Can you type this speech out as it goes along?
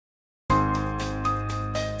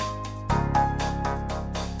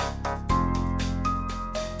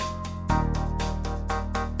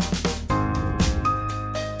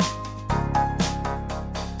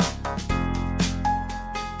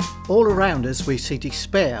All around us we see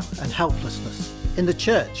despair and helplessness. In the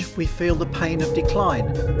church we feel the pain of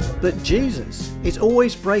decline, but Jesus is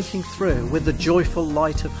always breaking through with the joyful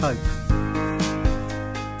light of hope.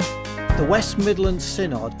 The West Midlands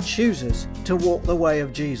Synod chooses to walk the way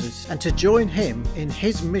of Jesus and to join him in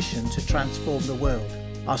his mission to transform the world.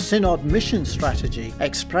 Our Synod mission strategy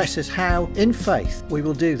expresses how, in faith, we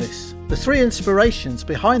will do this. The three inspirations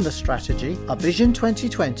behind the strategy are Vision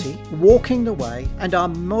 2020, Walking the Way, and our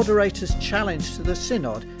moderator's challenge to the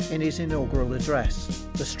Synod in his inaugural address.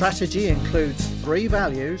 The strategy includes 3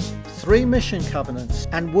 values, 3 mission covenants,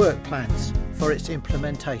 and work plans for its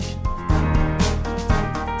implementation.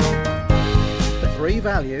 The 3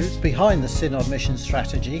 values behind the Synod mission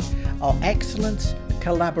strategy are excellence,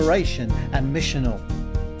 collaboration, and missional.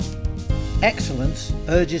 Excellence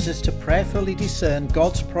urges us to prayerfully discern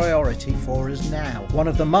God's priority for us now. One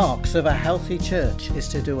of the marks of a healthy church is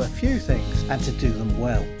to do a few things and to do them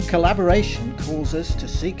well. Collaboration calls us to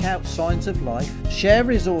seek out signs of life, share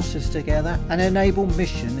resources together, and enable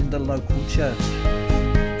mission in the local church.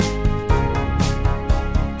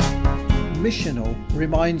 Missional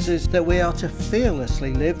reminds us that we are to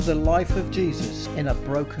fearlessly live the life of Jesus in a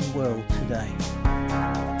broken world today.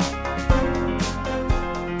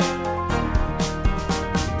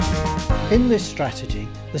 In this strategy,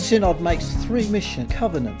 the Synod makes 3 mission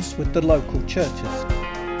covenants with the local churches: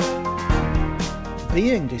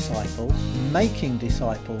 being disciples, making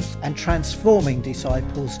disciples, and transforming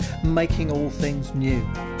disciples, making all things new.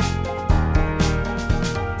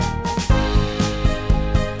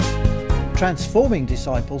 Transforming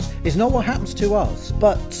disciples is not what happens to us,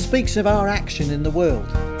 but speaks of our action in the world.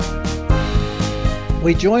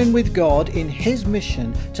 We join with God in his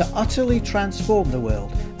mission to utterly transform the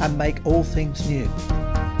world and make all things new.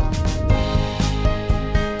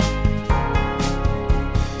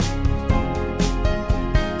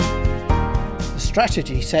 The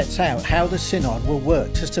strategy sets out how the Synod will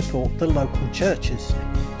work to support the local churches.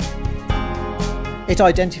 It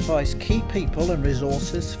identifies key people and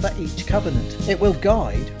resources for each covenant. It will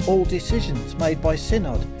guide all decisions made by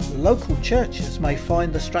Synod. Local churches may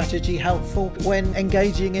find the strategy helpful when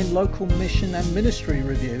engaging in local mission and ministry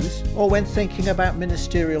reviews, or when thinking about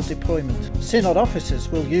ministerial deployment. Synod officers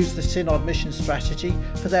will use the Synod mission strategy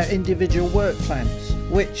for their individual work plans,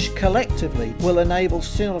 which collectively will enable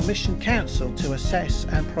Synod Mission Council to assess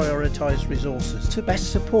and prioritise resources to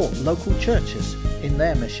best support local churches in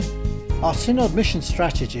their mission. Our Synod mission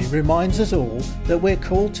strategy reminds us all that we're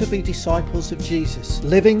called to be disciples of Jesus,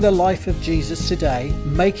 living the life of Jesus today,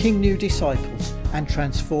 making new disciples and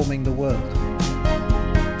transforming the world.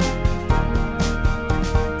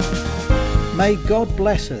 May God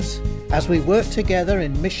bless us as we work together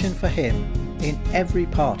in mission for him in every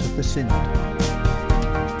part of the Synod.